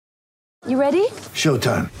You ready?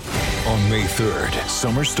 Showtime. On May 3rd,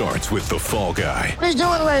 summer starts with The Fall Guy. Let's do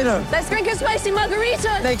it later. Let's drink a spicy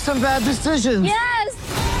margarita. Make some bad decisions. Yes!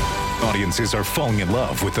 Audiences are falling in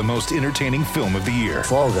love with the most entertaining film of the year.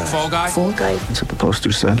 Fall Guy. Fall Guy? Fall Guy. That's what the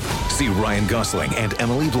poster said. See Ryan Gosling and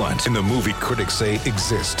Emily Blunt in the movie critics say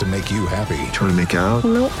exists to make you happy. Trying to make it out?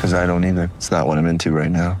 Nope. Because I don't either. It's not what I'm into right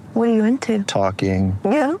now. What are you into? Talking.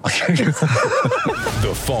 Yeah.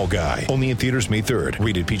 The Fall Guy. Only in theaters May 3rd.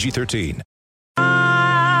 Rated PG-13.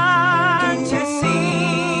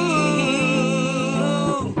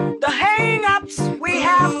 The hang-ups we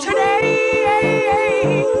have today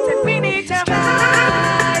that we need to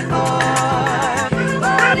fight for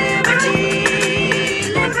liberty.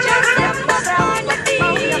 Lift yourself up on your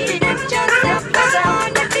feet. Lift yourself up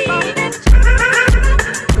on your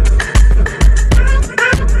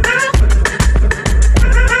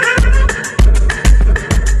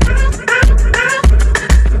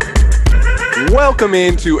Welcome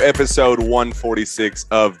into episode 146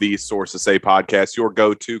 of the Sources Say podcast, your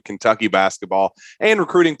go-to Kentucky basketball and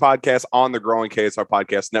recruiting podcast on the growing KSR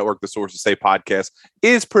Podcast Network. The Sources Say podcast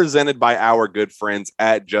is presented by our good friends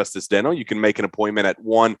at Justice Dental. You can make an appointment at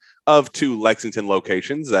one of two Lexington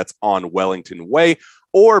locations. That's on Wellington Way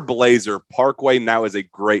or Blazer Parkway. Now is a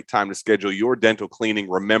great time to schedule your dental cleaning.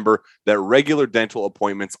 Remember that regular dental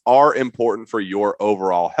appointments are important for your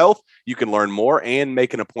overall health. You can learn more and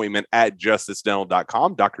make an appointment at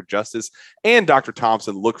justicedental.com. Dr. Justice and Dr.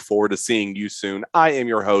 Thompson look forward to seeing you soon. I am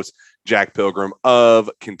your host, Jack Pilgrim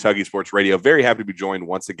of Kentucky Sports Radio. Very happy to be joined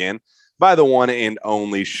once again by the one and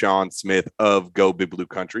only Sean Smith of Go Big Blue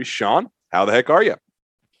Country. Sean, how the heck are you?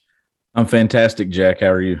 I'm fantastic, Jack. How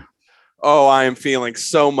are you? Oh, I am feeling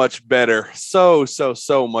so much better. So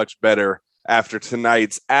much better after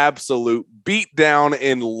tonight's absolute beatdown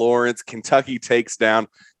in Lawrence. Kentucky takes down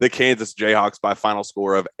the Kansas Jayhawks by a final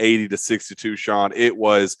score of 80-62, Sean. It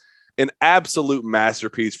was an absolute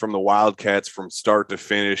masterpiece from the Wildcats from start to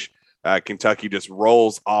finish. Kentucky just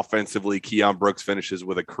rolls offensively. Keon Brooks finishes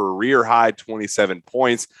with a career-high 27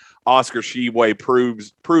 points. Oscar Tshiebwe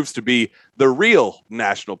proves to be the real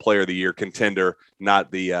National Player of the Year contender,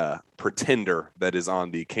 not the pretender that is on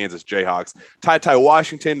the Kansas Jayhawks. Ty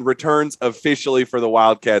Washington returns officially for the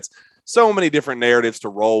Wildcats. So many different narratives to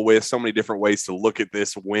roll with, so many different ways to look at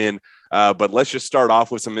this win. But let's just start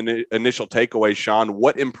off with some initial takeaways, Sean.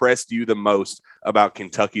 What impressed you the most about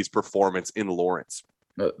Kentucky's performance in Lawrence?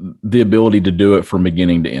 The ability to do it from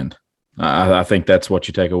beginning to end. I think that's what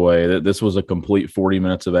you take away. This was a complete 40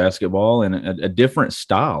 minutes of basketball and a different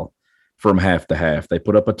style from half to half. They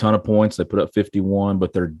put up a ton of points. They put up 51,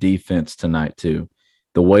 but their defense tonight too.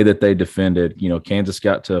 The way that they defended, Kansas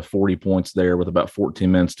got to 40 points there with about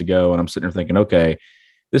 14 minutes to go. And I'm sitting there thinking, okay,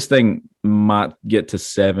 this thing might get to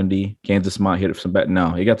 70. Kansas might hit it from back.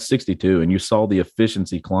 No, he got to 62. And you saw the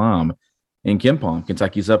efficiency climb in KenPom.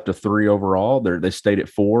 Kentucky's up to 3 overall. They stayed at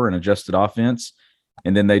 4 and adjusted offense.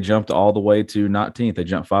 And then they jumped all the way to 19th. They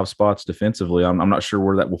jumped 5 spots defensively. I'm not sure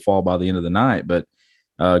where that will fall by the end of the night, but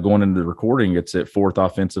going into the recording, it's at 4th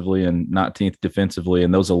offensively and 19th defensively.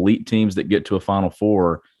 And those elite teams that get to a Final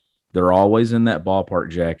Four, they're always in that ballpark,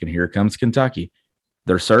 Jack. And here comes Kentucky.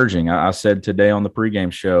 They're surging. I said today on the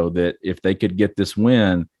pregame show that if they could get this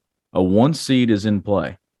win, a 1 seed is in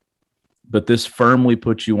play. But this firmly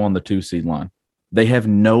puts you on the 2 seed line. They have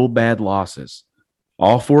no bad losses.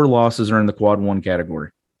 All 4 losses are in the quad 1 category.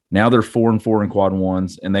 Now they're 4-4 in quad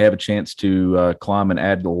 1s, and they have a chance to climb and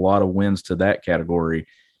add a lot of wins to that category.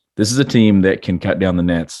 This is a team that can cut down the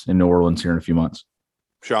nets in New Orleans here in a few months.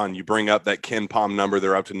 Sean, you bring up that KenPom number.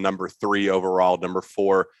 They're up to number 3 overall, number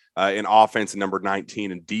 4 in offense, and number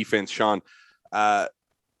 19 in defense. Sean,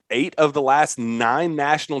 8 of the last 9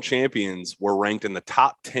 national champions were ranked in the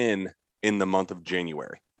top 10 in the month of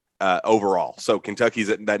January overall. So Kentucky's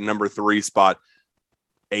at that number 3 spot.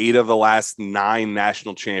 8 of the last 9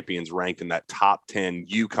 national champions ranked in that top 10,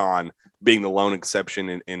 UConn being the lone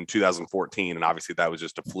exception in 2014. And obviously that was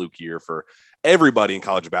just a fluke year for everybody in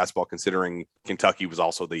college basketball, considering Kentucky was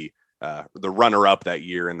also the runner-up that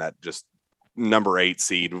year and that just number 8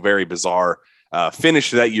 seed. Very bizarre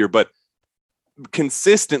finish that year. But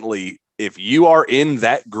consistently, if you are in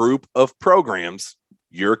that group of programs,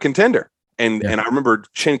 you're a contender. And I remember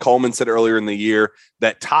Chin Coleman said earlier in the year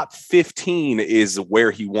that top 15 is where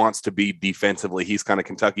he wants to be defensively. He's kind of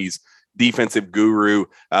Kentucky's defensive guru,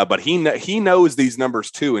 but he knows these numbers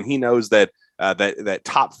too, and he knows that that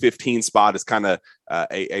top 15 spot is kind of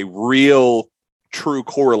a real true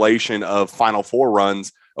correlation of Final Four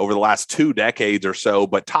runs over the last 2 decades or so.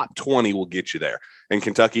 But top 20 will get you there, and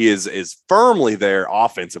Kentucky is firmly there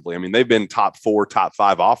offensively. I mean, they've been top 4, top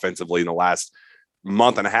 5 offensively in the last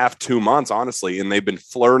month and a half, 2 months, honestly, and they've been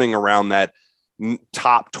flirting around that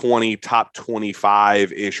top 20, top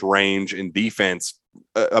 25-ish range in defense,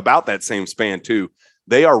 about that same span too.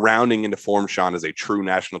 They are rounding into form, Sean, as a true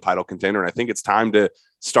national title contender, and I think it's time to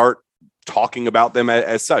start talking about them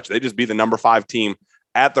as such. They just beat the number 5 team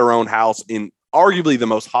at their own house in arguably the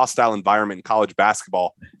most hostile environment in college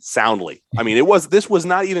basketball soundly. I mean, this was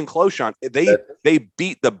not even close, Sean. They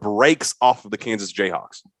beat the brakes off of the Kansas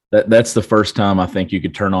Jayhawks. That's the first time I think you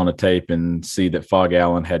could turn on a tape and see that Fog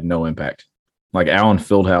Allen had no impact. Like Allen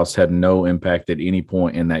Fieldhouse had no impact at any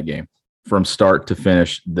point in that game from start to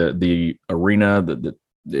finish. The arena,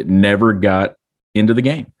 it never got into the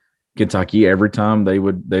game. Kentucky, every time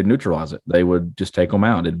they'd neutralize it. They would just take them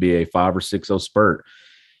out. It'd be a 5 or 6-0 spurt.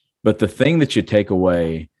 But the thing that you take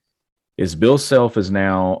away is Bill Self is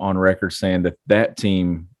now on record saying that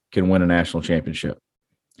team can win a national championship.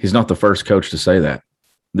 He's not the first coach to say that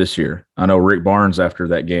this year. I know Rick Barnes, after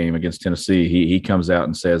that game against Tennessee, he comes out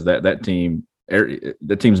and says that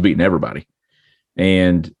team's beating everybody.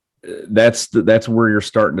 And that's where you're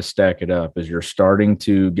starting to stack it up, is you're starting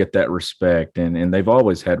to get that respect. And they've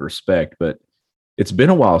always had respect, but it's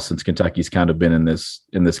been a while since Kentucky's kind of been in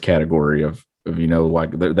this category of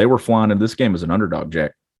like they were flying in this game as an underdog,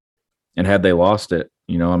 Jack. And had they lost it,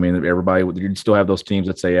 I mean, everybody, you'd still have those teams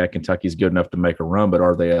that say, yeah, Kentucky's good enough to make a run, but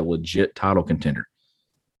are they a legit title contender?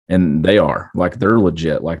 And they are. Like, they're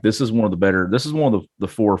legit. Like, this is one of the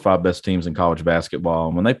 4 or 5 best teams in college basketball.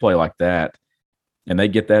 And when they play like that and they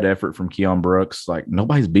get that effort from Keon Brooks, like,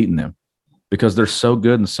 nobody's beating them because they're so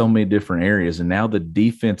good in so many different areas. And now the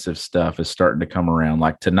defensive stuff is starting to come around.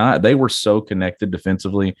 Like tonight, they were so connected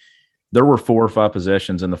defensively. There were 4 or 5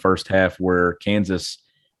 possessions in the first half where Kansas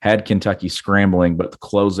had Kentucky scrambling, but the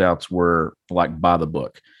closeouts were like by the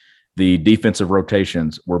book. The defensive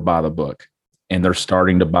rotations were by the book, and they're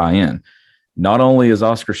starting to buy in. Not only is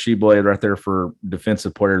Oscar Tshiebwe right there for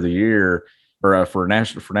Defensive Player of the Year, or for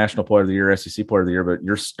National Player of the Year, SEC Player of the Year, but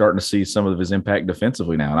you're starting to see some of his impact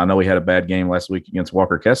defensively now. And I know he had a bad game last week against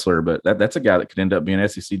Walker Kessler, but that's a guy that could end up being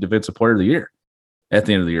SEC Defensive Player of the Year at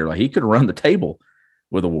the end of the year. Like, he could run the table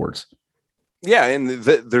with awards. Yeah, and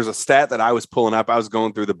there's a stat that I was pulling up. I was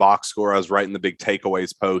going through the box score. I was writing the big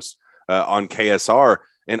takeaways post on KSR.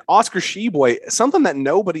 And Oscar Tshiebwe, something that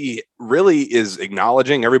nobody really is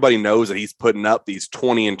acknowledging. Everybody knows that he's putting up these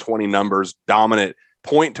 20 and 20 numbers, dominant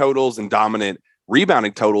point totals and dominant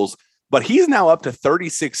rebounding totals. But he's now up to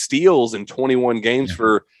 36 steals in 21 games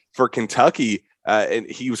for Kentucky. And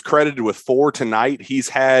he was credited with 4 tonight. He's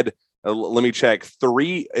had let me check,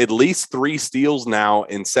 at least 3 steals now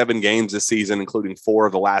in 7 games this season, including 4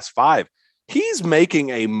 of the last 5. He's making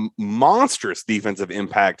a monstrous defensive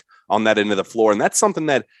impact on that end of the floor. And that's something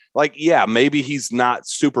that, like, yeah, maybe he's not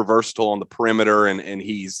super versatile on the perimeter and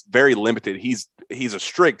he's very limited. He's a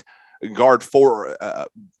strict guard the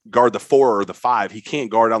 4 or the 5. He can't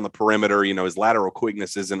guard on the perimeter. His lateral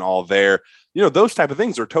quickness isn't all there. Those type of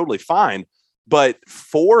things are totally fine. But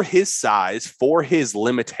for his size, for his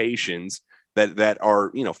limitations that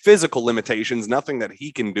are, physical limitations, nothing that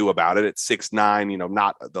he can do about it at 6'9",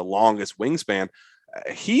 not the longest wingspan,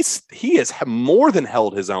 he has more than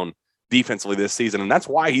held his own defensively this season. And that's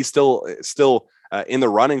why he's still in the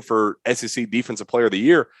running for SEC Defensive Player of the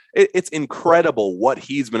Year. It's incredible what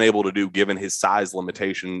he's been able to do given his size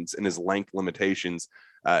limitations and his length limitations.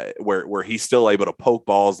 Where he's still able to poke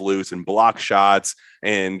balls loose and block shots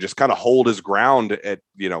and just kind of hold his ground at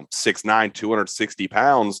 6'9", 260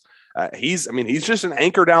 pounds. He's just an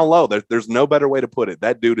anchor down low. There's no better way to put it.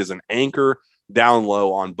 That dude is an anchor down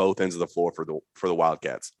low on both ends of the floor for the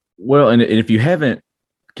Wildcats. Well, and if you haven't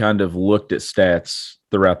kind of looked at stats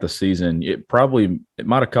throughout the season, it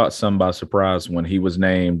might have caught some by surprise when he was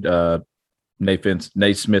named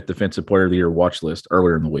Nate Smith Defensive Player of the Year watch list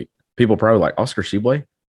earlier in the week. People probably like, Oscar Tshiebwe,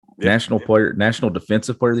 National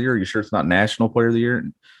Defensive Player of the Year. Are you sure it's not National Player of the Year?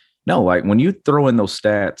 No, like when you throw in those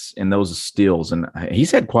stats and those steals, and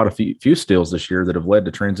he's had quite a few steals this year that have led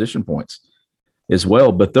to transition points as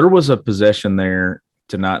well. But there was a possession there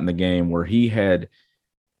tonight in the game where he had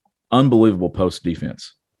unbelievable post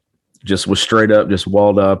defense, just was straight up, just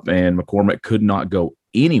walled up, and McCormick could not go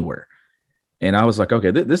anywhere. And I was like,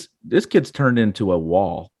 okay, this kid's turned into a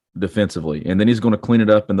wall defensively, and then he's going to clean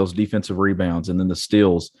it up in those defensive rebounds and then the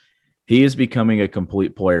steals. He is becoming a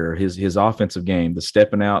complete player. His offensive game, the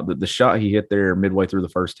stepping out, the shot he hit there midway through the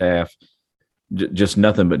first half, just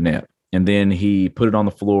nothing but net. And then he put it on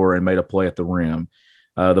the floor and made a play at the rim.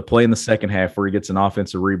 The play in the second half where he gets an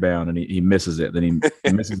offensive rebound and he misses it. Then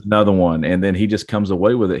he misses another one, and then he just comes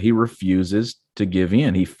away with it. He refuses to give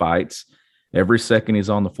in. He fights every second he's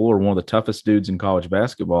on the floor. One of the toughest dudes in college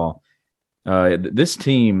basketball. This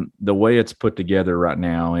team, the way it's put together right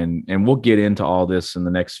now, and we'll get into all this in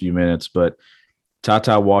the next few minutes, but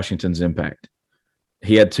Ty Washington's impact.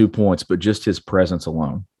 He had 2 points, but just his presence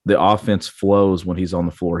alone. The offense flows when he's on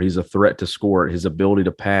the floor. He's a threat to score. His ability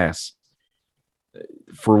to pass.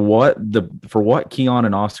 For what Keon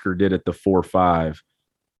and Oscar did at the 4-5,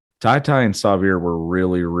 Ty and Xavier were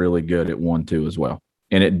really, really good at 1-2 as well.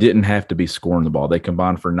 And it didn't have to be scoring the ball. They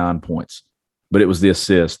combined for 9 points. But it was the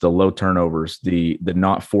assists, the low turnovers, the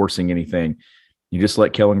not forcing anything. You just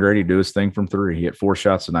let Kellen Grady do his thing from three. He hit 4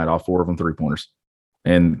 shots tonight, all 4 of them 3-pointers.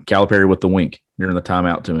 And Calipari with the wink during the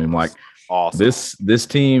timeout to him. Like, awesome. This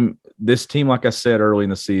team, like I said early in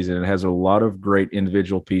the season, it has a lot of great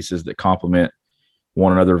individual pieces that complement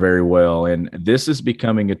one another very well. And this is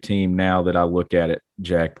becoming a team now that I look at it,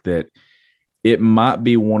 Jack, that it might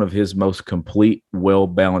be one of his most complete,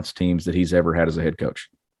 well-balanced teams that he's ever had as a head coach.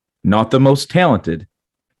 Not the most talented.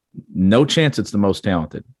 No chance it's the most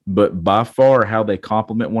talented. But by far how they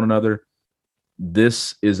complement one another,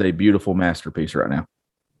 this is a beautiful masterpiece right now.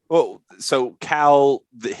 Well, so Cal,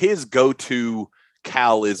 his go-to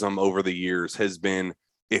Calism over the years has been,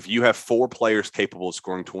 if you have 4 players capable of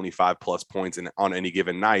scoring 25-plus points on any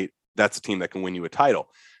given night, that's a team that can win you a title.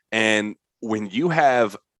 And when you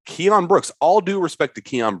have Keon Brooks, all due respect to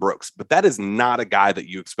Keon Brooks, but that is not a guy that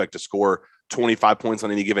you expect to score 25 points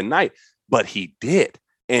on any given night, but he did.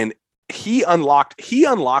 And he unlocked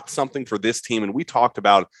something for this team. And we talked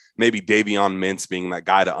about maybe Davion Mintz being that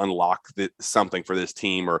guy to unlock something for this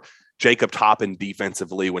team, or Jacob Toppin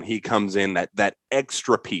defensively when he comes in, that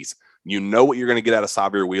extra piece. You know what you're going to get out of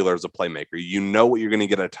Xavier Wheeler as a playmaker. You know what you're going to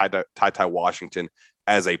get out of Ty Washington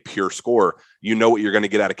as a pure scorer. You know what you're going to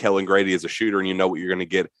get out of Kellen Grady as a shooter, and you know what you're going to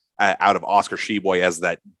get out of Oscar Tshiebwe as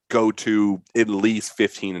that go-to at least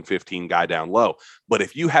 15 and 15 guy down low. But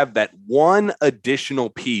if you have that one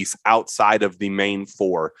additional piece outside of the main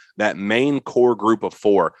 4, that main core group of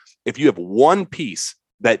 4, if you have one piece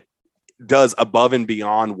that does above and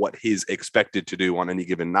beyond what he's expected to do on any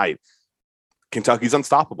given night, Kentucky's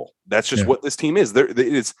unstoppable. That's just what this team is.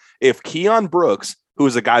 If Keon Brooks, who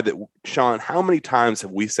is a guy that, Sean, how many times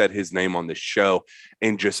have we said his name on this show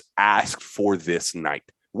and just asked for this night?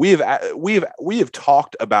 We have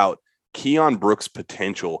talked about Keon Brooks'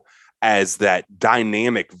 potential as that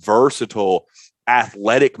dynamic, versatile,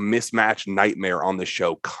 athletic mismatch nightmare on the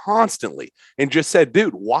show constantly, and just said,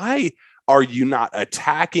 dude, why are you not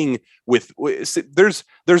attacking with there's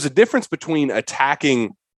a difference between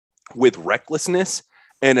attacking with recklessness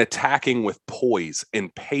and attacking with poise and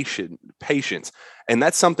patience. And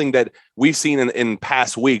that's something that we've seen in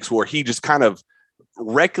past weeks, where he just kind of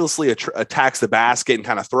recklessly attacks the basket and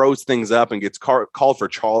kind of throws things up and gets called for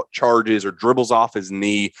charges or dribbles off his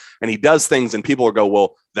knee. And he does things and people go,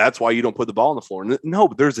 well, that's why you don't put the ball on the floor. No,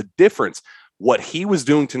 but there's a difference. What he was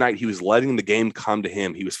doing tonight, he was letting the game come to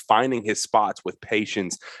him. He was finding his spots with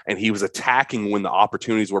patience, and he was attacking when the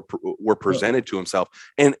opportunities were presented to himself.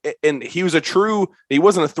 And he was he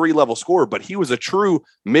wasn't a 3-level scorer, but he was a true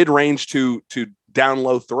mid-range to down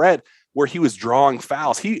low threat where he was drawing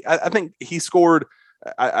fouls. I think he scored.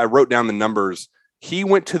 I wrote down the numbers. He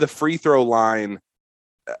went to the free throw line.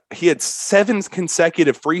 He had 7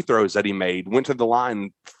 consecutive free throws that he made, went to the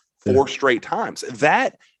line 4 straight times.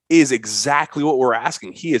 That is exactly what we're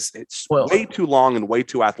asking. It's way too long and way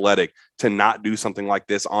too athletic to not do something like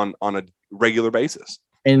this on a regular basis.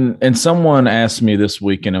 And someone asked me this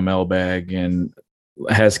week in a mailbag, and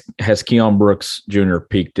has Keon Brooks Jr.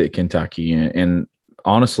 peaked at Kentucky? And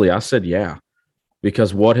honestly, I said, yeah,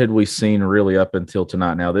 because what had we seen really up until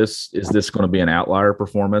tonight? Now, is this going to be an outlier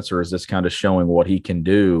performance, or is this kind of showing what he can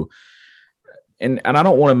do? And I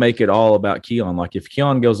don't want to make it all about Keon. Like, if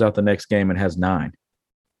Keon goes out the next game and has 9,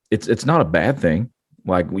 it's not a bad thing.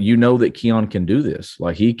 Like, you know that Keon can do this.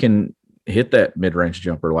 Like, he can hit that mid-range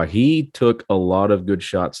jumper. Like, he took a lot of good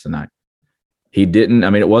shots tonight. He didn't,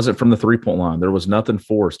 it wasn't from the 3-point line. There was nothing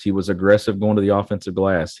forced. He was aggressive going to the offensive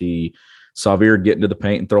glass. Xavier getting to the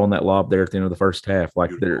paint and throwing that lob there at the end of the first half.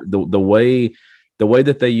 Like, the way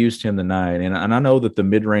that they used him tonight, and I know that the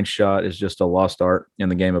mid-range shot is just a lost art in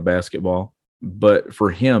the game of basketball, but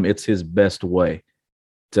for him, it's his best way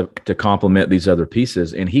to complement these other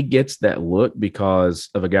pieces. And he gets that look because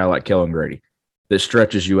of a guy like Kellen Grady that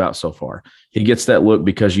stretches you out so far. He gets that look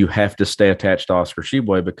because you have to stay attached to Oscar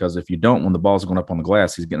Tshiebwe, because if you don't, when the ball's going up on the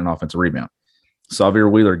glass, he's getting an offensive rebound. Xavier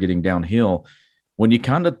Wheeler getting downhill. When you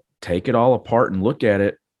kind of take it all apart and look at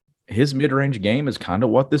it, his mid-range game is kind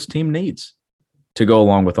of what this team needs to go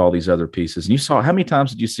along with all these other pieces. And you saw, how many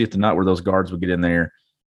times did you see it tonight where those guards would get in there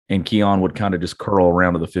and Keon would kind of just curl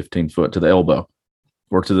around to the 15-foot to the elbow?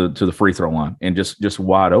 or to the free throw line and just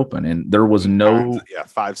wide open. And there was no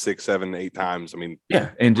 5, 6, 7, 8 times. I mean,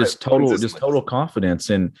 and just total confidence.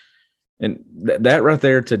 And that right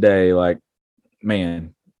there today, like,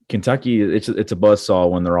 man, Kentucky, it's a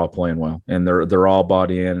buzzsaw when they're all playing well and they're all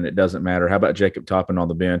bought in, and it doesn't matter. How about Jacob Toppin on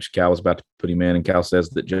the bench? Cal was about to put him in, and Cal says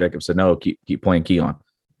that Jacob said, no, keep playing Keon.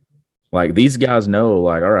 Like, these guys know,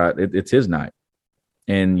 like, all right, it's his night.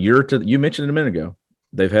 And you mentioned it a minute ago,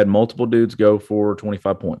 they've had multiple dudes go for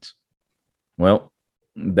 25 points. Well,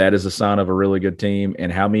 that is a sign of a really good team.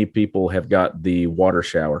 And how many people have got the water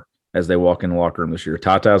shower as they walk in the locker room this year?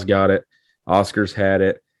 Tata's got it. Oscar's had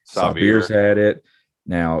it. Sabir's had it.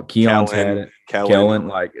 Now Keon's had it. Kellen.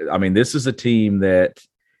 Like, I mean, this is a team that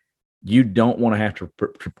you don't want to have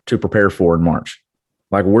to prepare for in March.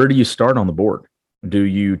 Like, where do you start on the board? Do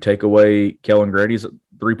you take away Kellen Grady's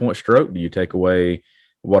 3-point stroke? Do you take away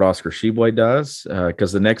what Oscar Tshiebwe does?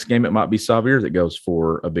 Because the next game it might be Sabir that goes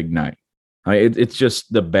for a big night. I mean, it's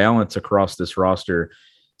just the balance across this roster.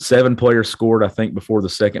 7 players scored, I think, before the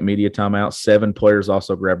second media timeout. 7 players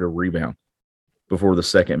also grabbed a rebound before the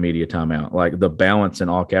second media timeout. Like, the balance in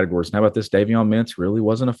all categories. And how about this? Davion Mintz really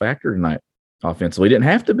wasn't a factor tonight offensively. He didn't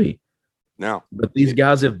have to be. No. But these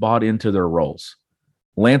guys have bought into their roles.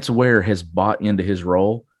 Lance Ware has bought into his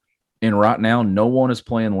role. And right now, no one is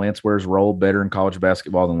playing Lance Ware's role better in college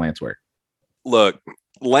basketball than Lance Ware. Look,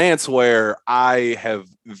 Lance Ware, I have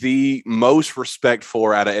the most respect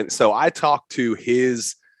for out of it. So I talked to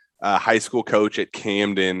his high school coach at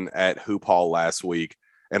Camden at Hoop Hall last week.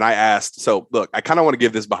 And I asked, so look, I kind of want to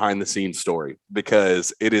give this behind the scenes story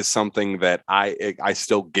because it is something that I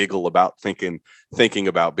still giggle about thinking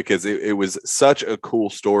about, because it was such a cool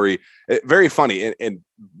story. Very funny, and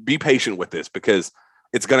be patient with this because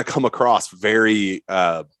it's going to come across very,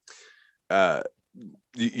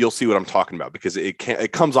 you'll see what I'm talking about, because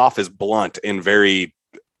it comes off as blunt and very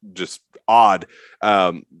just odd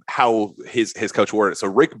how his coach worded it. So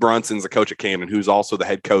Rick Brunson's the coach at Camden, who's also the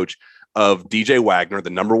head coach of DJ Wagner, the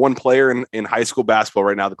number 1 player in high school basketball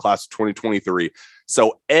right now, the class of 2023.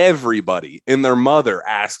 So everybody and their mother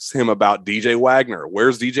asks him about DJ Wagner.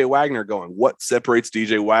 Where's DJ Wagner going? What separates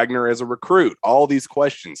DJ Wagner as a recruit? All these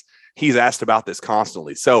questions. He's asked about this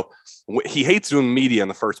constantly. So he hates doing media in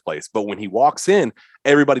the first place, but when he walks in,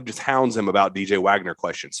 everybody just hounds him about DJ Wagner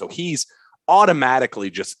questions. So he's automatically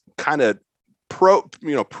just kind of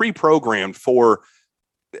pre-programmed for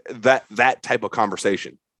that type of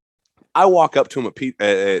conversation. I walk up to him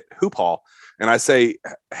at Hoop Hall and I say,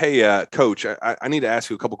 hey, coach, I need to ask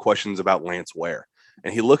you a couple questions about Lance Ware.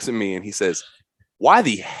 And he looks at me and he says, why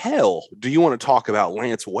the hell do you want to talk about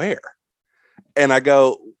Lance Ware? And I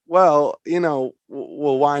go, well,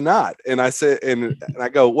 why not? And I said, and I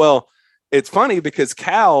go, well, it's funny because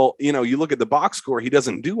Cal, you look at the box score, he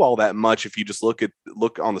doesn't do all that much if you just look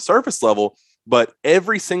on the surface level, but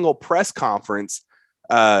every single press conference,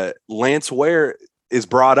 Lance Ware is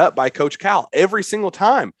brought up by Coach Cal every single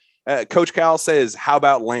time. Coach Cal says, how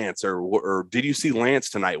about Lance? Or did you see Lance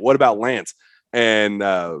tonight? What about Lance? And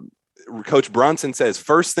Coach Brunson says,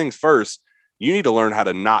 first things first, you need to learn how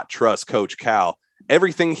to not trust Coach Cal.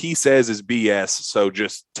 Everything he says is BS. So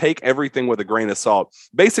just take everything with a grain of salt.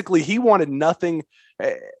 Basically, he wanted nothing.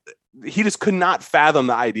 He just could not fathom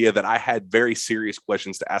the idea that I had very serious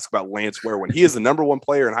questions to ask about Lance Ware when he is the number 1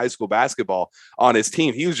 player in high school basketball on his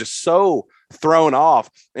team. He was just so thrown off,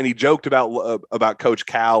 and he joked about Coach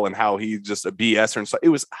Cal and how he's just a BSer. And so it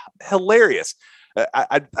was hilarious.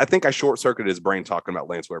 I think I short-circuited his brain talking about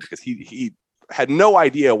Lance Ware because he had no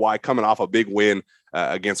idea why, coming off a big win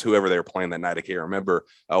against whoever they were playing that night. I can't remember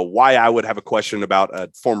why I would have a question about a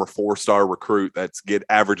former 4-star recruit that's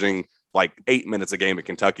averaging like 8 minutes a game at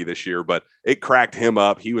Kentucky this year, but it cracked him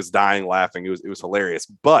up. He was dying laughing. It was hilarious.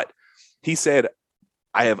 But he said,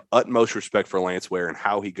 I have utmost respect for Lance Ware and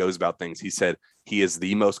how he goes about things. He said he is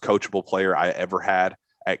the most coachable player I ever had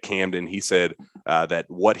at Camden. He said that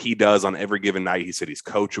what he does on every given night, he said he's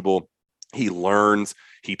coachable. He learns.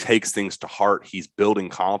 He takes things to heart. He's building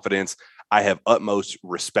confidence. I have utmost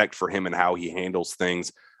respect for him and how he handles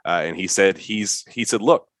things. And he said,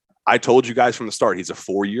 look, I told you guys from the start, he's a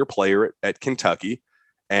 4-year player at Kentucky,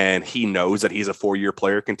 and he knows that he's a 4-year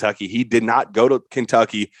player at Kentucky. He did not go to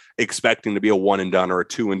Kentucky expecting to be a 1-and-done or a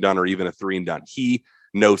 2-and-done or even a 3-and-done. He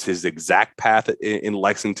knows his exact path in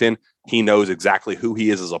Lexington. He knows exactly who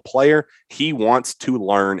he is as a player. He wants to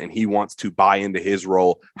learn, and he wants to buy into his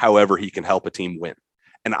role however he can help a team win.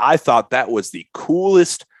 And I thought that was the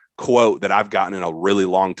coolest quote that I've gotten in a really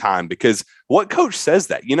long time, because what coach says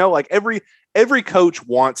that, like every coach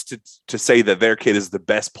wants to say that their kid is the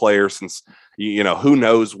best player since, who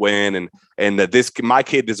knows when, and that my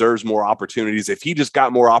kid deserves more opportunities. If he just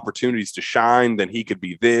got more opportunities to shine, then he could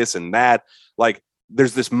be this and that. Like,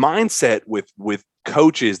 there's this mindset with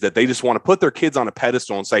coaches that they just want to put their kids on a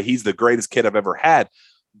pedestal and say he's the greatest kid I've ever had.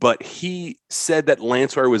 But he said that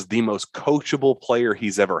Lance Ware was the most coachable player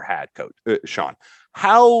he's ever had, Coach Sean.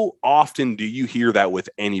 How often do you hear that with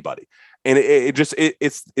anybody? And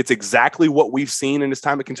it's exactly what we've seen in his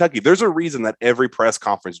time at Kentucky. There's a reason that every press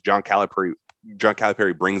conference John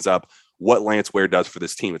Calipari brings up what Lance Ware does for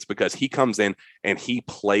this team. It's because he comes in and he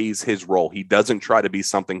plays his role. He doesn't try to be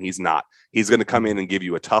something he's not. He's going to come in and give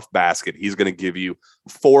you a tough basket. He's going to give you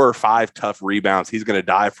 4 or 5 tough rebounds. He's going to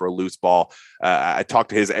dive for a loose ball. I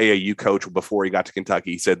talked to his AAU coach before he got to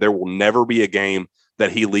Kentucky. He said there will never be a game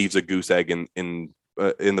that he leaves a goose egg in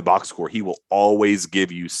the box score. He will always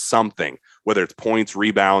give you something, whether it's points,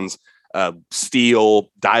 rebounds,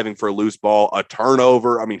 steal, diving for a loose ball, a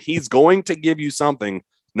turnover. I mean, he's going to give you something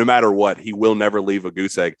no matter what. He will never leave a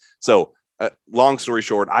goose egg. So long story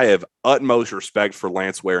short, I have utmost respect for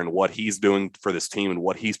Lance Ware and what he's doing for this team and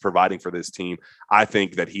what he's providing for this team. I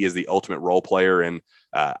think that he is the ultimate role player, and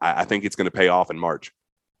I think it's going to pay off in March.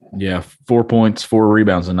 Yeah, 4 points, 4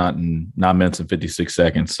 rebounds, and not in 9 minutes and 56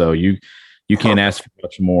 seconds. So you can't ask for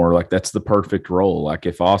much more. Like, that's the perfect role. Like,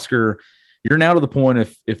 if Oscar, you're now to the point,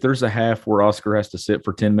 if there's a half where Oscar has to sit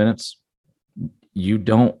for 10 minutes, you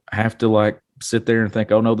don't have to sit there and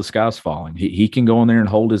think, oh no, the sky's falling. He can go in there and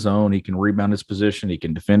hold his own. He can rebound his position. He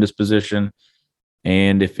can defend his position.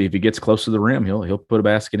 And if he gets close to the rim, he'll put a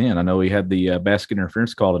basket in. I know he had the basket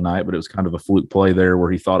interference call tonight, but it was kind of a fluke play there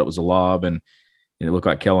where he thought it was a lob, and it looked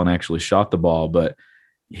like Kellen actually shot the ball. But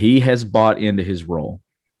he has bought into his role.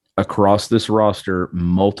 Across this roster,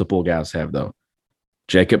 multiple guys have, though.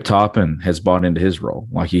 Jacob Toppin has bought into his role.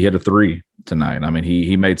 Like, he hit a 3 tonight. I mean,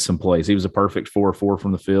 he made some plays. He was a perfect 4-4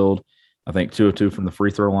 from the field. I think 2 of 2 from the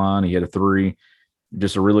free throw line. He hit a 3.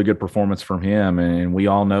 Just a really good performance from him. And we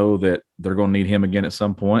all know that they're going to need him again at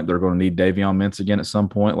some point. They're going to need Davion Mintz again at some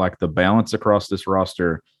point. Like, the balance across this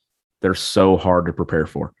roster, they're so hard to prepare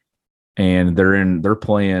for. And they're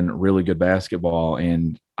playing really good basketball.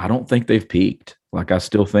 And I don't think they've peaked. Like, I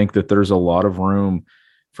still think that there's a lot of room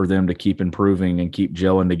for them to keep improving and keep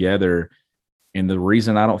gelling together. And the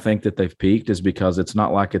reason I don't think that they've peaked is because it's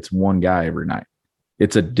not like it's one guy every night.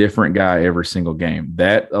 It's a different guy every single game.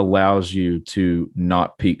 That allows you to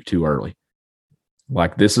not peak too early.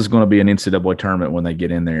 Like, this is going to be an NCAA tournament when they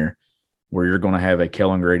get in there, where you're going to have a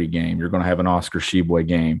Kellen Grady game. You're going to have an Oscar Tshiebwe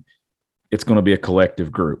game. It's going to be a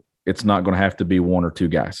collective group. It's not going to have to be 1 or 2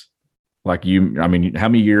 guys. Like, how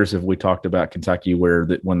many years have we talked about Kentucky where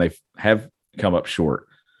that when they have come up short,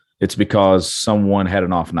 it's because someone had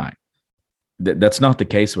an off night? That's not the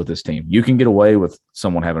case with this team. You can get away with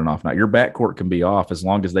someone having an off night. Your backcourt can be off as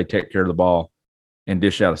long as they take care of the ball and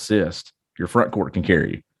dish out assists. Your front court can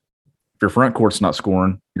carry you. If your front court's not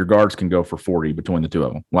scoring, your guards can go for 40 between the 2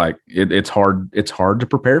 of them. Like, it's hard. It's hard to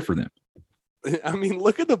prepare for them. I mean,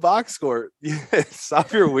 look at the box score.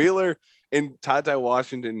 Safir Wheeler and Ty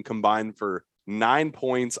Washington combined for 9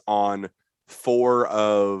 points on 4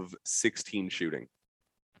 of 16 shooting.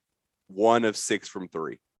 1 of 6 from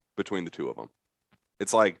 3 between the 2 of them.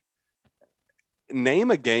 It's like,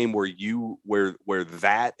 name a game where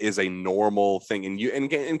that is a normal thing,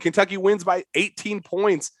 and Kentucky wins by 18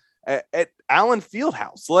 points at Allen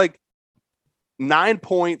Fieldhouse. Like, 9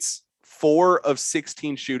 points, 4 of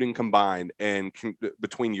 16 shooting combined, and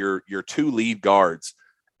between your 2 lead guards,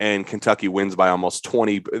 and Kentucky wins by almost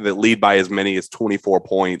 20. The lead by as many as 24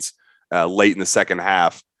 points late in the second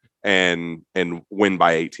half, and win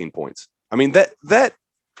by 18 points. I mean, that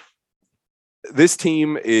this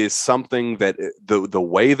team is something that the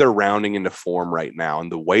way they're rounding into form right now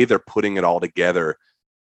and the way they're putting it all together,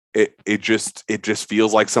 it just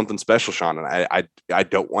feels like something special, Sean. And I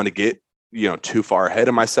don't want to get too far ahead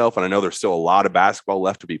of myself, and I know there's still a lot of basketball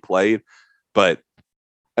left to be played, but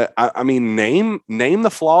I mean, name the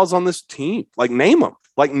flaws on this team. Like, name them.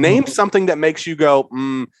 Like, name something that makes you go,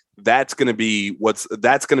 that's going to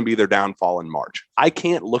be their downfall in March. I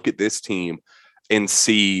can't look at this team and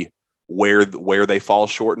see where they fall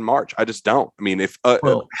short in March. I just don't. I mean, if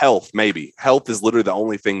health is literally the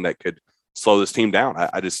only thing that could slow this team down.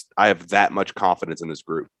 I have that much confidence in this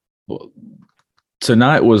group. Well,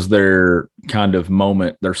 tonight was their kind of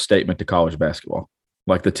moment, their statement to college basketball.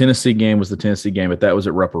 Like, the Tennessee game was the Tennessee game, but that was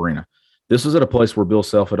at Rupp Arena. This was at a place where Bill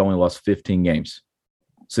Self had only lost 15 games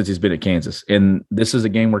since he's been at Kansas. And this is a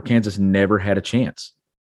game where Kansas never had a chance.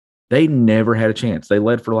 They never had a chance. They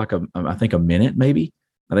led for I think a minute maybe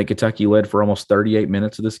I think Kentucky led for almost 38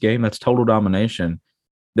 minutes of this game. That's total domination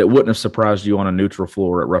that wouldn't have surprised you on a neutral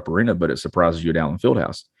floor at Rupp Arena, but it surprises you at Allen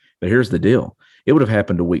Fieldhouse. But here's the deal. It would have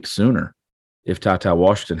happened a week sooner if TyTy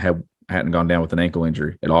Washington hadn't gone down with an ankle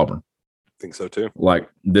injury at Auburn. I think so too. Like,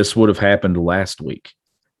 this would have happened last week.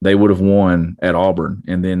 They would have won at Auburn,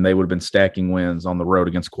 and then they would have been stacking wins on the road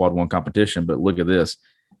against quad one competition. But look at this.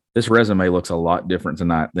 This resume looks a lot different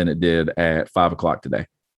tonight than it did at 5 o'clock today.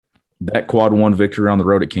 That quad one victory on the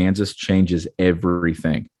road at Kansas changes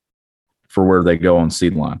everything for where they go on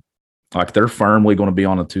seed line. Like, they're firmly going to be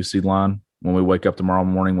on a 2 seed line when we wake up tomorrow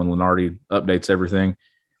morning when Lunardi updates everything.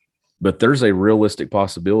 But there's a realistic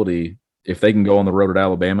possibility if they can go on the road at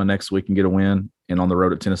Alabama next week and get a win, and on the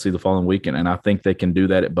road at Tennessee the following weekend. And I think they can do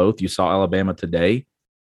that at both. You saw Alabama today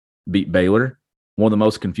beat Baylor, one of the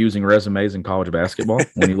most confusing resumes in college basketball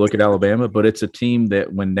when you look at Alabama. But it's a team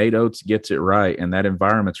that when Nate Oates gets it right and that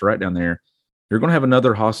environment's right down there, you're going to have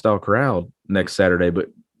another hostile crowd next Saturday. But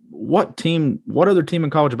what other team in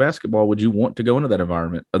college basketball would you want to go into that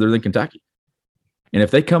environment other than Kentucky? And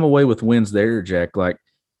if they come away with wins there, Jack, like,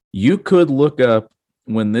 you could look up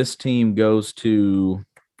when this team returns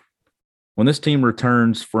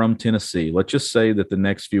from Tennessee, let's just say that the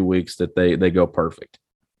next few weeks that they go perfect.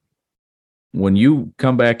 When you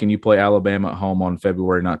come back and you play Alabama at home on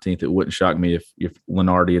February 19th, it wouldn't shock me if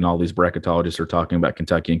Lunardi and all these bracketologists are talking about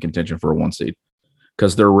Kentucky in contention for a 1 seed,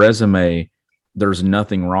 because their resume, there's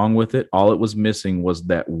nothing wrong with it. All it was missing was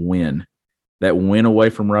that win away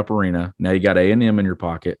from Rupp Arena. Now you got A&M in your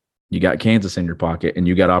pocket, you got Kansas in your pocket, and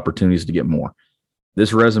you got opportunities to get more.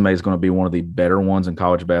 This resume is going to be one of the better ones in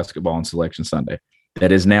college basketball on Selection Sunday.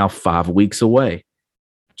 That is now 5 weeks away.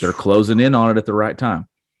 They're closing in on it at the right time.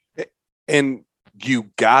 And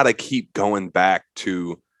you got to keep going back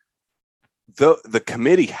to the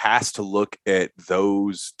committee has to look at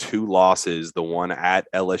those 2 losses, the one at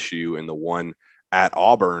LSU and the one at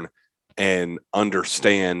Auburn, and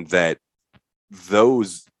understand that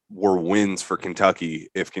those were wins for Kentucky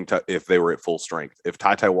if they were at full strength. If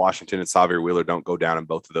TyTy Washington and Xavier Wheeler don't go down in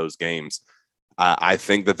both of those games, I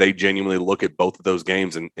think that they genuinely look at both of those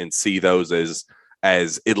games and see those as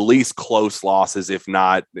at least close losses, if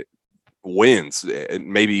not wins,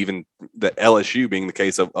 maybe even the LSU being the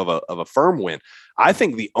case of a firm win. I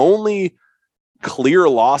think the only clear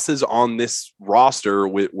losses on this roster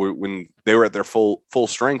when they were at their full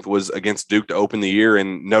strength was against Duke to open the year,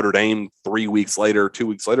 and Notre Dame 3 weeks later, 2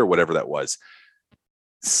 weeks later, whatever that was.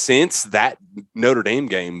 Since that Notre Dame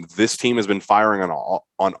game, this team has been firing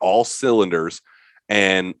on all cylinders,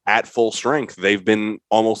 and at full strength, they've been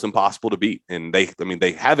almost impossible to beat. And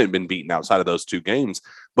they haven't been beaten outside of those 2 games,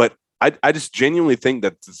 but I just genuinely think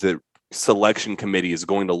that the selection committee is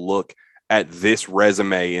going to look at this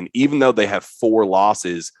resume, and even though they have 4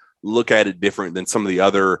 losses, look at it different than some of the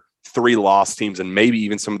other 3 loss teams, and maybe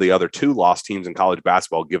even some of the other 2 loss teams in college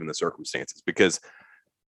basketball, given the circumstances. Because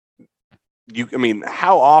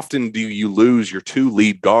how often do you lose your 2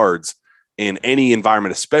 lead guards in any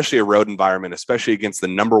environment, especially a road environment, especially against the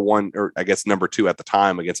number 1, or I guess number 2 at the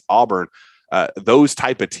time against Auburn? Those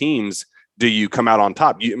type of teams, do you come out on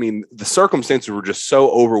top? The circumstances were just so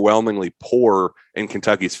overwhelmingly poor in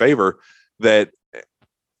Kentucky's favor that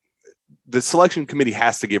the selection committee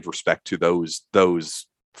has to give respect to those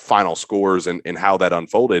final scores and how that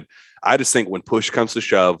unfolded. I just think when push comes to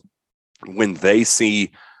shove, when they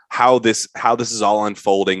see how this is all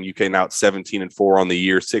unfolding, you came out 17-4 on the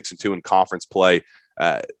year, 6-2 in conference play,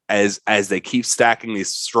 as they keep stacking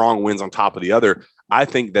these strong wins on top of the other. I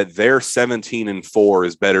think that their 17-4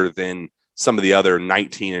 is better than some of the other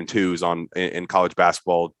 19-2s in college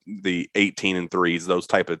basketball, the 18-3s, those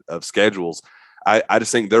type of schedules. I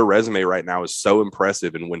just think their resume right now is so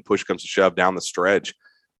impressive. And when push comes to shove down the stretch,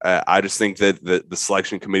 I just think that the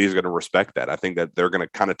selection committee is going to respect that. I think that they're going to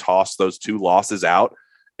kind of toss those 2 losses out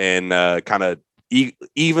and kind of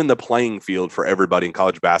even the playing field for everybody in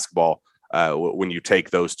college basketball when you take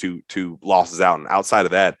those two losses out. And outside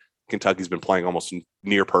of that, Kentucky's been playing almost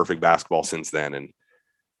near perfect basketball since then. And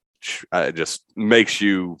it just makes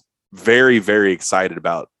you very, very excited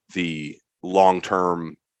about the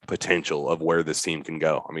long-term potential of where this team can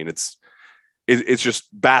go. It's just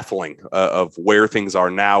baffling of where things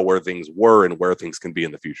are now, where things were, and where things can be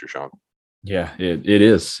in the future, Sean. Yeah, it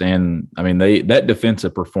is. And that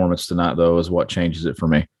defensive performance tonight, though, is what changes it for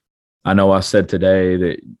me. I know I said today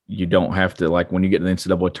that you don't have to, like, when you get to the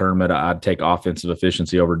NCAA tournament, I'd take offensive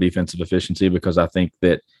efficiency over defensive efficiency, because I think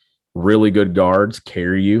that really good guards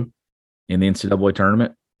carry you in the NCAA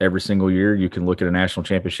tournament every single year. You can look at a national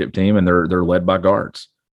championship team and they're led by guards.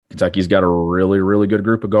 Kentucky's got a really, really good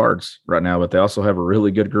group of guards right now, but they also have a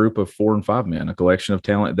really good group of 4 and 5 men, a collection of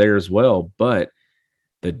talent there as well. But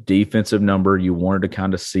the defensive number, you wanted to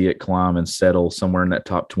kind of see it climb and settle somewhere in that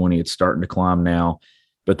top 20. It's starting to climb now,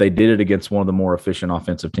 but they did it against one of the more efficient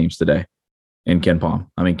offensive teams today in KenPom.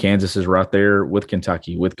 I mean, Kansas is right there with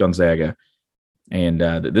Kentucky, with Gonzaga. And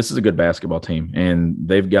this is a good basketball team, and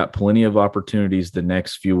they've got plenty of opportunities the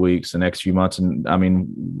next few weeks, the next few months. And I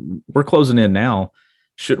mean, we're closing in now.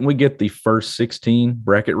 Shouldn't we get the first 16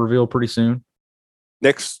 bracket reveal pretty soon?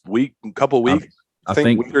 Next week, a couple of weeks. I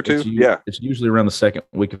think week or two. It's usually around the second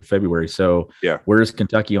week of February. So yeah, where is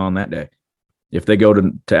Kentucky on that day? If they go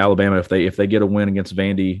to Alabama, if they get a win against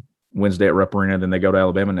Vandy Wednesday at Rupp Arena, then they go to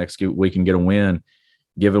Alabama next week and get a win.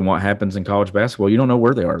 Given what happens in college basketball, you don't know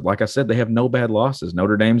where they are. Like I said, they have no bad losses.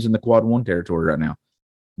 Notre Dame's in the quad 1 territory right now.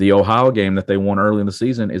 The Ohio game that they won early in the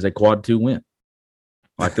season is a quad 2 win.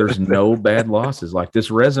 Like there's no bad losses. Like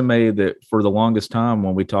this resume that for the longest time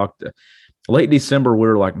when we talked late December, we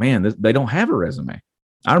were like, man, they don't have a resume.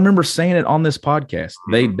 I remember saying it on this podcast.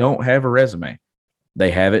 They don't have a resume.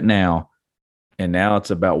 They have it now. And now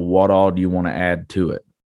it's about what all do you want to add to it?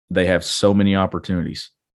 They have so many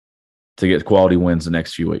opportunities to get quality wins the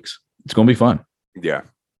next few weeks. It's going to be fun. Yeah.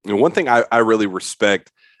 And one thing I really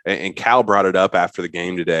respect, and Cal brought it up after the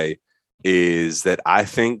game today, is that I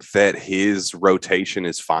think that his rotation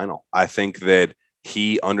is final. I think that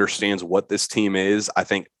he understands what this team is. I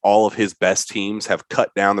think all of his best teams have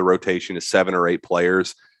cut down the rotation to 7 or 8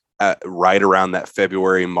 players right around that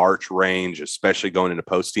February, March range, especially going into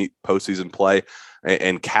postseason play.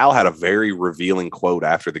 And Cal had a very revealing quote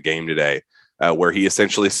after the game today where he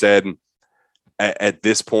essentially said, at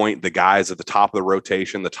this point, the guys at the top of the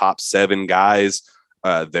rotation, the top 7 guys,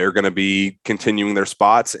 they're going to be continuing their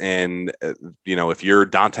spots. And, if you're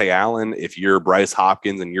Dante Allen, if you're Bryce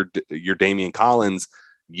Hopkins and you're Damian Collins,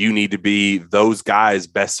 you need to be those guys'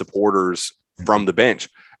 best supporters from the bench.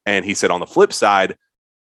 And he said on the flip side,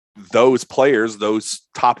 those players, those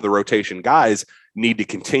top of the rotation guys need to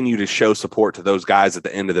continue to show support to those guys at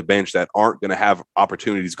the end of the bench that aren't going to have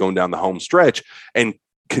opportunities going down the home stretch, and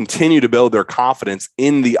continue to build their confidence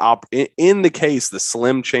in the case, the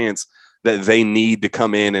slim chance that they need to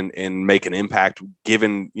come in and make an impact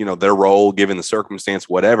given, their role, given the circumstance,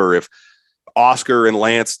 whatever. If Oscar and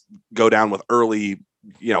Lance go down with early,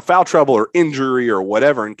 foul trouble or injury or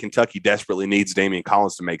whatever, and Kentucky desperately needs Damian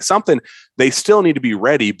Collins to make something, they still need to be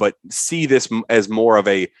ready, but see this as more of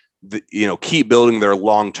a, keep building their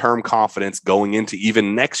long-term confidence going into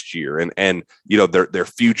even next year and their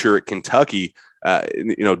future at Kentucky.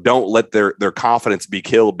 Don't let their confidence be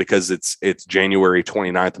killed because it's January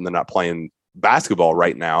 29th and they're not playing basketball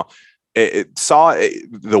right now.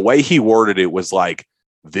 The way he worded it was like,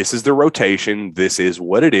 this is the rotation. This is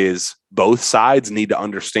what it is. Both sides need to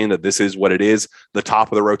understand that this is what it is. The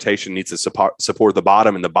top of the rotation needs to support the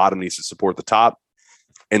bottom, and the bottom needs to support the top.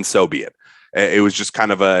 And so be it. It was just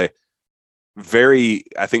kind of a very,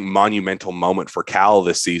 I think, monumental moment for Cal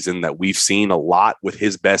this season that we've seen a lot with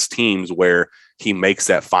his best teams, where he makes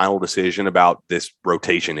that final decision about this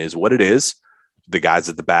rotation is what it is. The guys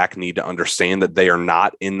at the back need to understand that they are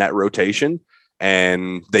not in that rotation,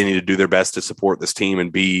 and they need to do their best to support this team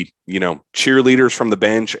and be, cheerleaders from the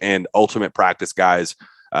bench and ultimate practice guys,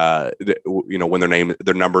 when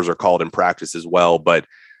their numbers are called in practice as well. But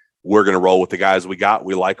we're going to roll with the guys we got.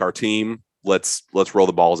 We like our team. Let's roll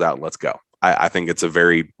the balls out and let's go. I think it's a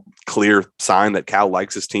very clear sign that Cal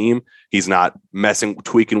likes his team. He's not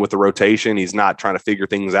tweaking with the rotation. He's not trying to figure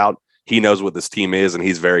things out. He knows what this team is, and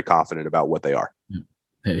he's very confident about what they are.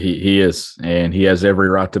 He is, and he has every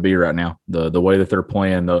right to be right now. The way that they're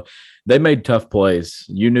playing, they made tough plays.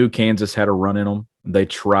 You knew Kansas had a run in them. They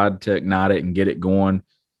tried to ignite it and get it going.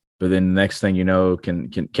 But then the next thing you know,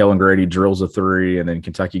 Kellen Grady drills a 3, and then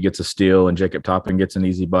Kentucky gets a steal, and Jacob Toppin gets an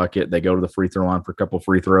easy bucket. They go to the free throw line for a couple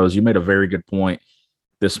free throws. You made a very good point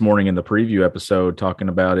this morning in the preview episode talking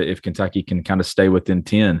about it. If Kentucky can kind of stay within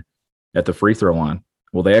 10 at the free throw line,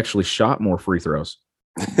 well, they actually shot more free throws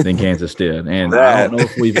than Kansas did. And I don't know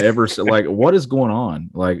if we've ever – like, what is going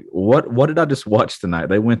on? Like, what did I just watch tonight?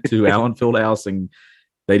 They went to Allen Fieldhouse, and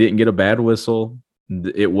they didn't get a bad whistle.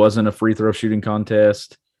 It wasn't a free throw shooting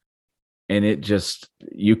contest. And it just,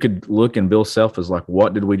 you could look, and Bill Self is like,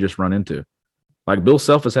 what did we just run into? Like, Bill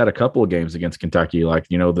Self has had a couple of games against Kentucky, like,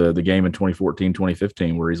 the game in 2014,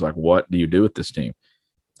 2015, where he's like, what do you do with this team?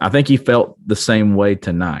 I think he felt the same way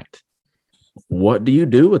tonight. What do you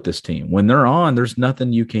do with this team? When they're on, there's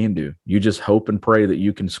nothing you can do. You just hope and pray that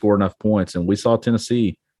you can score enough points. And we saw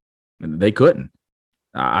Tennessee, they couldn't.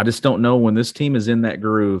 I just don't know when this team is in that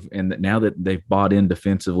groove, and that now that they've bought in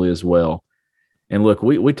defensively as well, And look,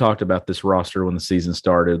 we talked about this roster when the season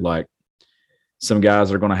started. Like, some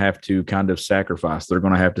guys are going to have to kind of sacrifice. They're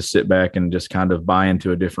going to have to sit back and just kind of buy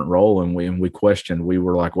into a different role. And we questioned. We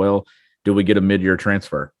were like, well, do we get a mid-year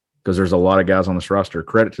transfer? Because there's a lot of guys on this roster.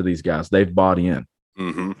 Credit to these guys. They've bought in.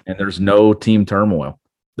 Mm-hmm. And there's no team turmoil.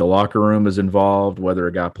 The locker room is involved, whether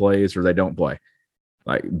a guy plays or they don't play.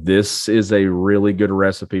 Like, this is a really good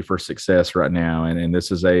recipe for success right now. And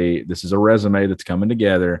this is a resume that's coming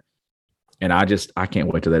together. And I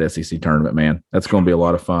can't wait to that SEC tournament, man. That's going to be a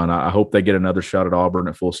lot of fun. I hope they get another shot at Auburn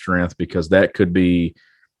at full strength, because that could be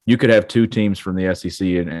 – you could have two teams from the SEC,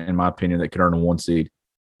 in my opinion, that could earn a 1 seed,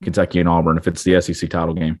 Kentucky and Auburn, if it's the SEC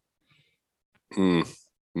title game.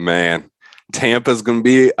 Man, Tampa's going to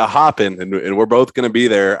be a hopping, and we're both going to be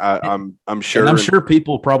there. I'm sure. And I'm sure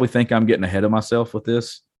people probably think I'm getting ahead of myself with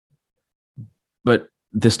this, but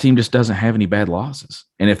this team just doesn't have any bad losses.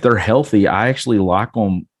 And if they're healthy, I actually like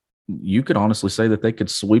them. You could honestly say that they could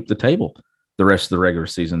sweep the table the rest of the regular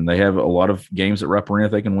season. They have a lot of games at Rupp Arena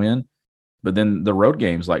they can win, but then the road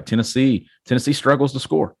games like Tennessee struggles to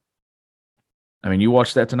score. I mean, you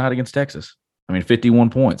watch that tonight against Texas.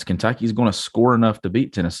 51 points. Kentucky's going to score enough to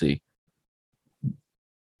beat Tennessee.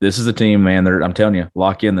 This is a team, man. I'm telling you,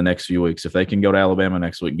 lock in the next few weeks. If they can go to Alabama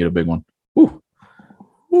next week and get a big one.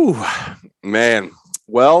 Ooh, man.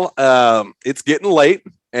 Well, it's getting late.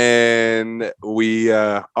 And we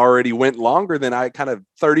already went longer than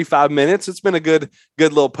 35 minutes. It's been a good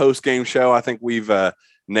little post game show. I think we've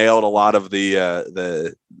nailed a lot of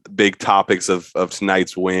the big topics of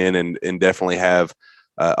tonight's win, and definitely have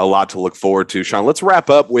a lot to look forward to. Sean, let's wrap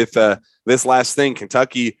up with this last thing.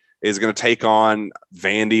 Kentucky is going to take on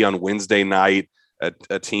Vandy on Wednesday night,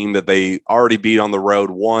 a team that they already beat on the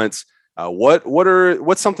road once.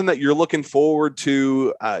 What's something that you're looking forward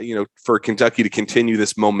to, for Kentucky to continue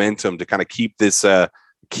this momentum, to kind of keep this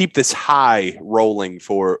high rolling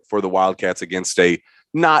for the Wildcats against a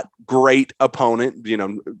not great opponent,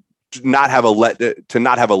 not have a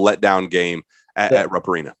letdown game at Rupp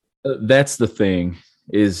Arena? That's the thing,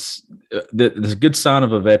 is the good sign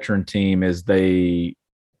of a veteran team is they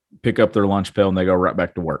pick up their lunch pail and they go right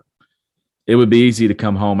back to work. It would be easy to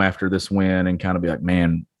come home after this win and kind of be like,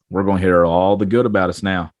 man, we're going to hear all the good about us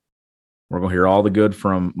now. We're going to hear all the good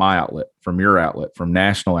from my outlet, from your outlet, from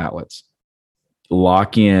national outlets.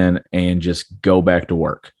 Lock in and just go back to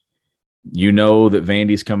work. You know that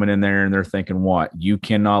Vandy's coming in there and they're thinking, what? You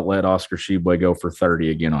cannot let Oscar Tshiebwe go for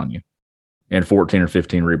 30 again on you and 14 or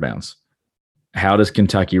 15 rebounds. How does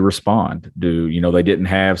Kentucky respond? They didn't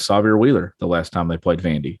have Xavier Wheeler the last time they played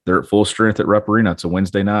Vandy. They're at full strength at Rupp Arena. It's a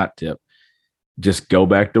Wednesday night tip. Just go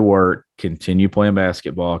back to work, continue playing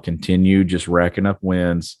basketball, continue just racking up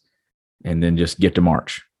wins, and then just get to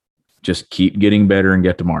March. Just keep getting better and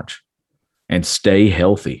get to March. And stay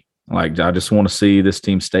healthy. Like, I just want to see this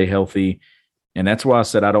team stay healthy. And that's why I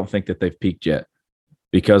said I don't think that they've peaked yet,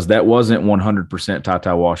 because that wasn't 100%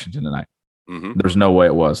 Ty Washington tonight. Mm-hmm. There's no way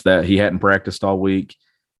it was. That he hadn't practiced all week.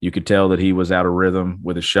 You could tell that he was out of rhythm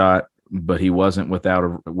with a shot, but he wasn't out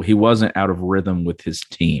of rhythm with his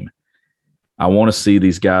team. I want to see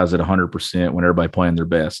these guys at 100% when everybody playing their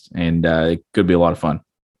best, and it could be a lot of fun.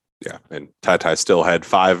 Yeah, and Ty still had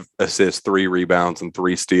 5 assists, 3 rebounds, and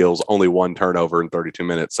 3 steals, only 1 turnover in 32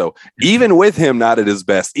 minutes. So even with him not at his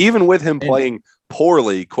best, even with him playing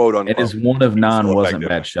poorly, quote unquote, and his 1 of 9 wasn't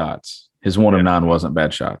bad shots. His 1 of 9 wasn't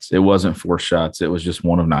bad shots. It wasn't 4 shots. It was just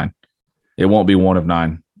 1 of 9. It won't be 1 of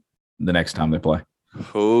 9 the next time they play.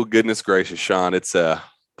 Oh, goodness gracious, Sean. It's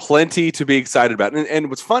plenty to be excited about. And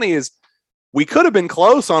what's funny is we could have been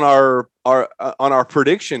close on our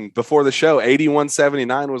prediction before the show.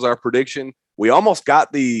 81-79 was our prediction. We almost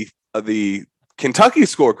got the Kentucky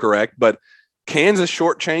score correct, but Kansas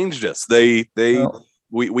shortchanged us.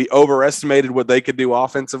 We overestimated what they could do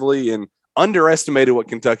offensively and underestimated what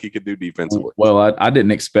Kentucky could do defensively. Well, I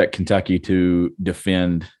didn't expect Kentucky to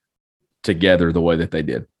defend together the way that they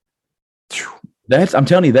did. I'm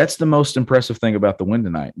telling you, that's the most impressive thing about the win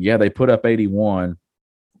tonight. Yeah, they put up 81.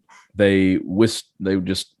 They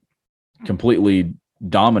just completely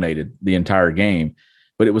dominated the entire game,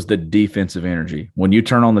 but it was the defensive energy. When you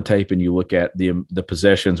turn on the tape and you look at the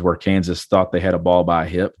possessions where Kansas thought they had a ball by a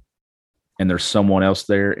hip and there's someone else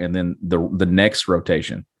there, and then the next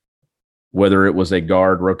rotation, whether it was a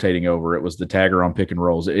guard rotating over, it was the tagger on pick and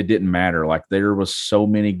rolls, it didn't matter. Like, there was so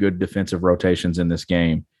many good defensive rotations in this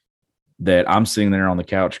game that I'm sitting there on the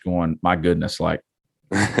couch going, my goodness, like,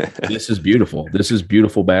 this is beautiful. This is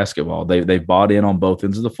beautiful basketball. They've bought in on both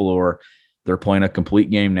ends of the floor. They're playing a complete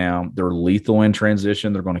game now. They're lethal in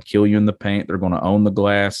transition. They're going to kill you in the paint. They're going to own the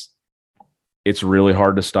glass. It's really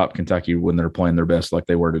hard to stop Kentucky when they're playing their best like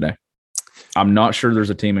they were today. I'm not sure there's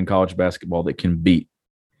a team in college basketball that can beat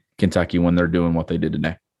Kentucky when they're doing what they did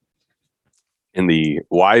today. In the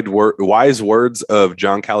wise words of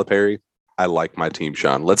John Calipari, I like my team,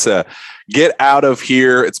 Sean. Let's get out of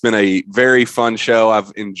here. It's been a very fun show.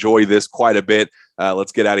 I've enjoyed this quite a bit.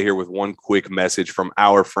 Let's get out of here with one quick message from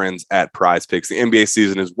our friends at Prize Picks. The NBA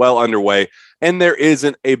season is well underway, and there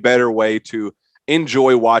isn't a better way to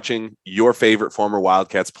enjoy watching your favorite former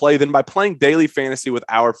Wildcats play than by playing daily fantasy with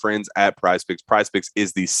our friends at Prize Picks. Prize Picks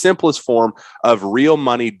is the simplest form of real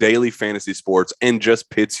money daily fantasy sports and just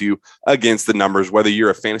pits you against the numbers. Whether you're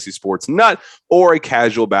a fantasy sports nut or a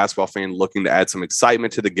casual basketball fan looking to add some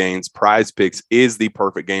excitement to the games, Prize Picks is the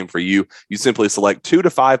perfect game for you. You simply select 2 to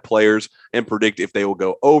 5 players and predict if they will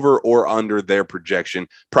go over or under their projection.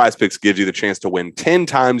 Prize Picks gives you the chance to win 10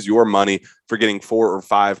 times your money for getting 4 or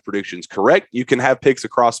 5 predictions correct. You can have picks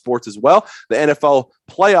across sports as well. The NFL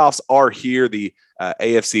playoffs are here. The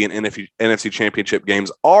AFC and NFC championship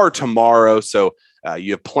games are tomorrow. So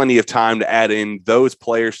you have plenty of time to add in those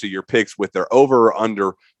players to your picks with their over or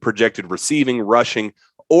under projected receiving, rushing,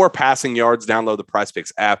 or passing yards. Download the Prize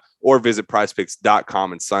Picks app or visit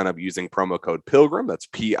prizepicks.com and sign up using promo code PILGRIM. That's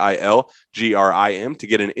PILGRIM to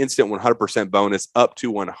get an instant 100% bonus up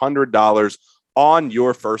to $100 on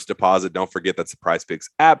your first deposit. Don't forget that's the Prize Picks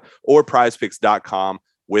app or prizepicks.com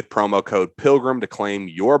with promo code PILGRIM to claim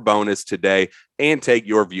your bonus today and take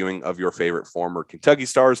your viewing of your favorite former Kentucky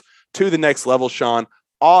Stars to the next level. Sean,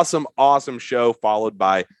 awesome show, followed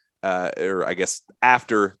by or I guess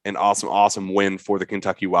after an awesome win for the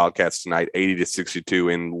Kentucky Wildcats tonight,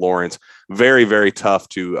 80-62 in Lawrence. Very, very tough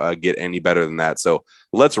to get any better than that. So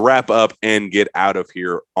let's wrap up and get out of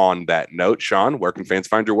here on that note. Sean, where can fans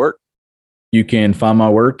find your work? You can find my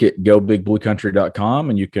work at gobigbluecountry.com,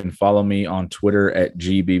 and you can follow me on Twitter at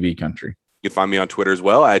GBBCountry. You can find me on Twitter as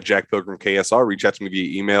well at Jack Pilgrim KSR. Reach out to me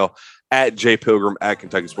via email at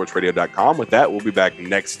jpilgrim@KentuckySportsRadio.com. With that, we'll be back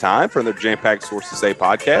next time for another jam-packed Source to Say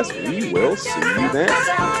podcast. We will see you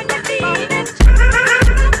then.